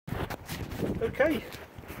Okay,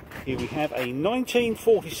 here we have a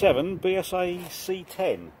 1947 BSA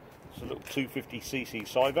C10. It's a little 250cc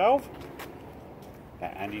side valve.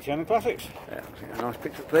 Andy Tiernans Classics. Yeah, a nice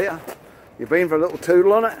picture, Peter. You've been for a little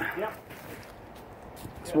toodle on it? Yeah.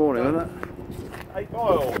 This morning, isn't it? 8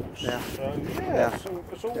 miles. Yeah. So, Yeah.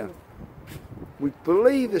 it's all Yeah. We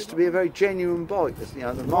believe this to be a very genuine bike. You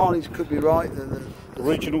know, the mileage could be right. The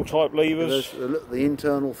original type levers. The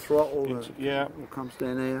internal throttle yeah. all comes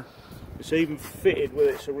down here. It's even fitted with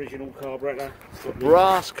its original carburettor.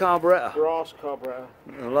 Brass carburettor. Brass carburettor.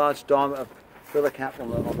 And a large diameter filler cap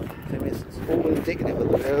on the thing. It's all indicative of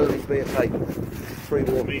the early BSA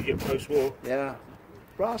pre-war. Immediate post-war. Yeah.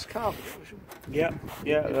 Brass carburettor. Yeah,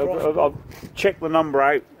 yeah. I've checked the number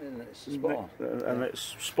out. And it's spot on. And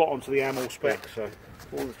it's spot on to the AML spec. So.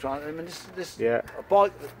 All the time. I mean, this yeah. a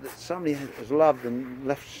bike that somebody has loved and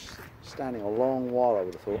left standing a long while, I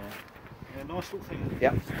would have thought. Yeah, nice little thing.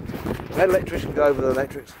 Yep. We had an electrician go over the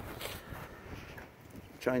electrics.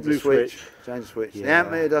 Change the switch. Change the switch. Yeah. The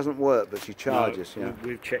ammeter doesn't work, but she charges. No, yeah.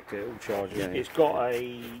 We've checked it, all charges. Yeah, yeah. It's got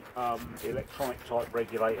a electronic type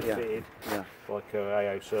regulator fitted, like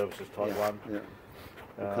a AO Services type one. Yeah.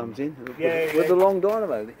 It comes in with the long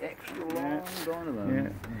dynamo, the extra long dynamo. Yeah.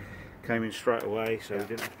 Came in straight away, so we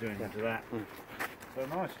didn't have to do anything to that. So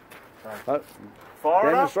nice. So, fire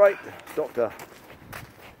it up. Demonstrate, Doctor.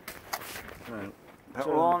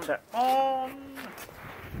 Pedal on. Tap on.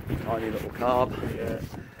 Tiny little carb. Yeah.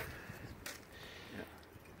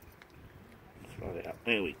 Slide it up.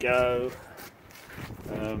 There we go.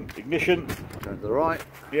 Ignition. Go to the right.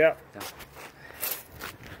 Yeah.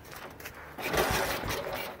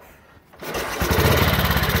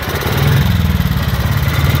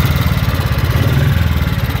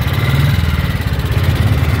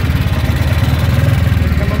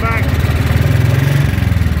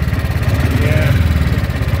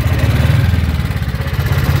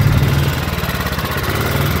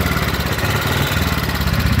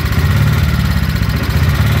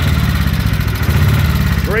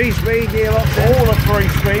 Three-speed gearbox. All the 3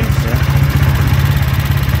 speeds. Yeah.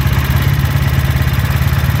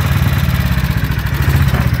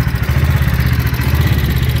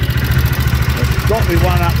 There's got to be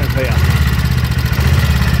one up in here.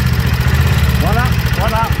 One up.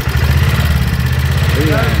 One up. There you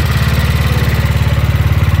go.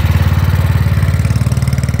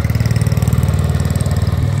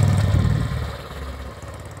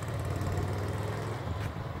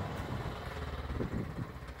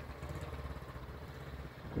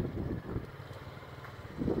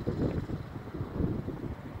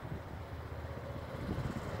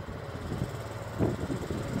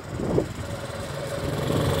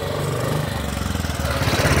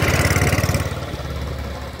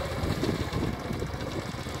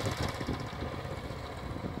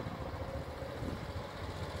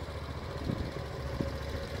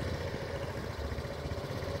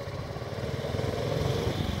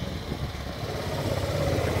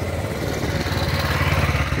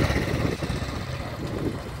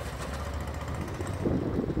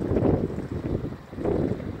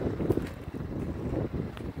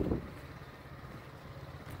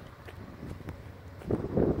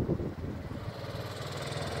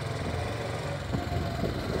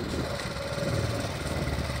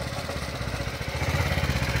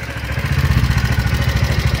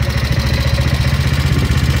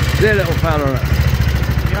 There, little fella on it.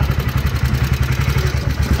 Yeah.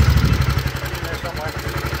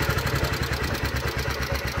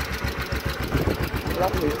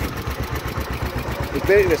 Lovely. The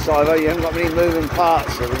beauty of this Ivo, you haven't got many moving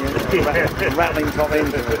parts, so the rattling top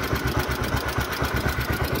end of it.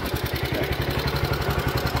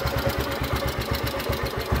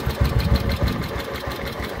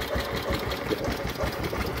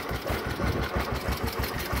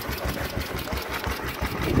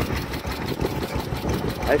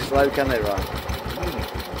 How slow can they run?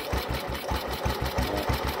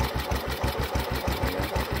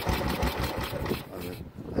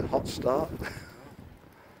 A hot start.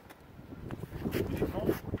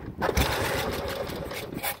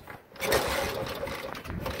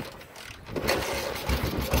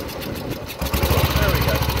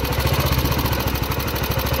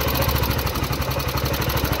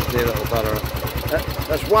 Dear little butter.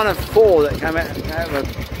 That's one of 4 that came out of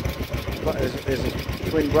his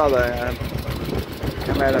twin brother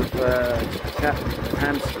came out of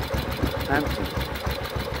Hampton.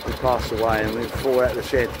 He passed away and we 4 out of the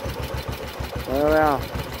shed. There we are.